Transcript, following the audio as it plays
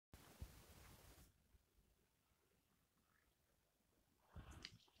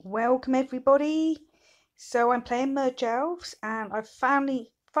Welcome everybody. So I'm playing Merge Elves and I've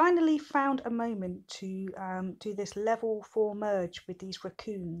finally found a moment to do this level 4 merge with these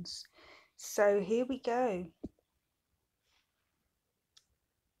raccoons. So here we go.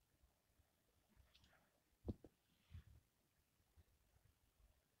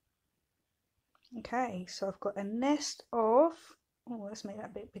 Okay, so I've got a nest of, oh let's make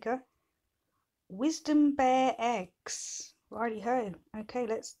that a bit bigger, Wisdombear eggs. Righty ho. Okay,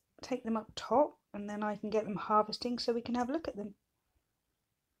 let's take them up top and then I can get them harvesting so we can have a look at them.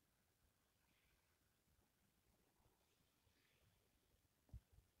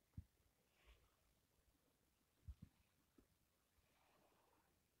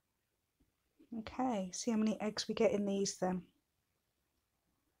 Okay, see how many eggs we get in these then.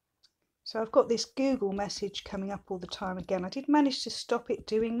 So I've got this Google message coming up all the time again. I did manage to stop it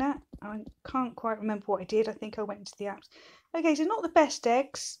doing that. I can't quite remember what I did. I think I went into the apps. Okay, so not the best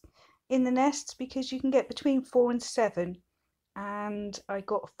eggs in the nests because you can get between 4 and 7. And I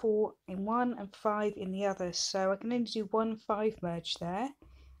got 4 in one and 5 in the other. So I can only do 1 5 merge there.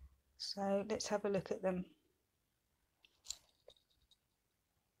 So let's have a look at them.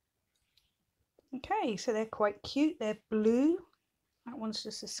 Okay, so they're quite cute. They're blue. That one's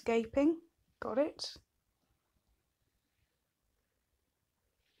just escaping. Got it.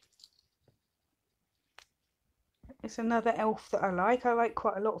 It's another elf that I like. I like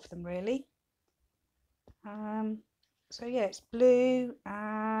quite a lot of them really. So yeah, it's blue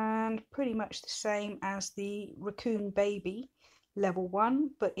and pretty much the same as the Raccoon Baby level 1,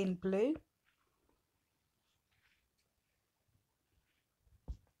 but in blue.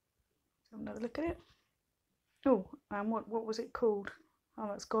 Let's have another look at it. Oh, and what was it called? Oh,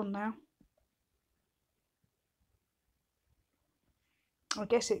 that's gone now. I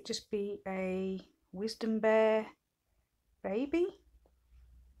guess it'd just be a Wisdombear baby.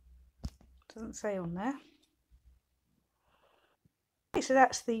 Doesn't say on there. Okay, so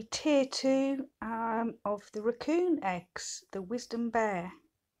that's the tier 2 of the raccoon eggs, the Wisdombear.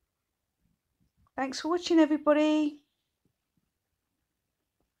 Thanks for watching everybody.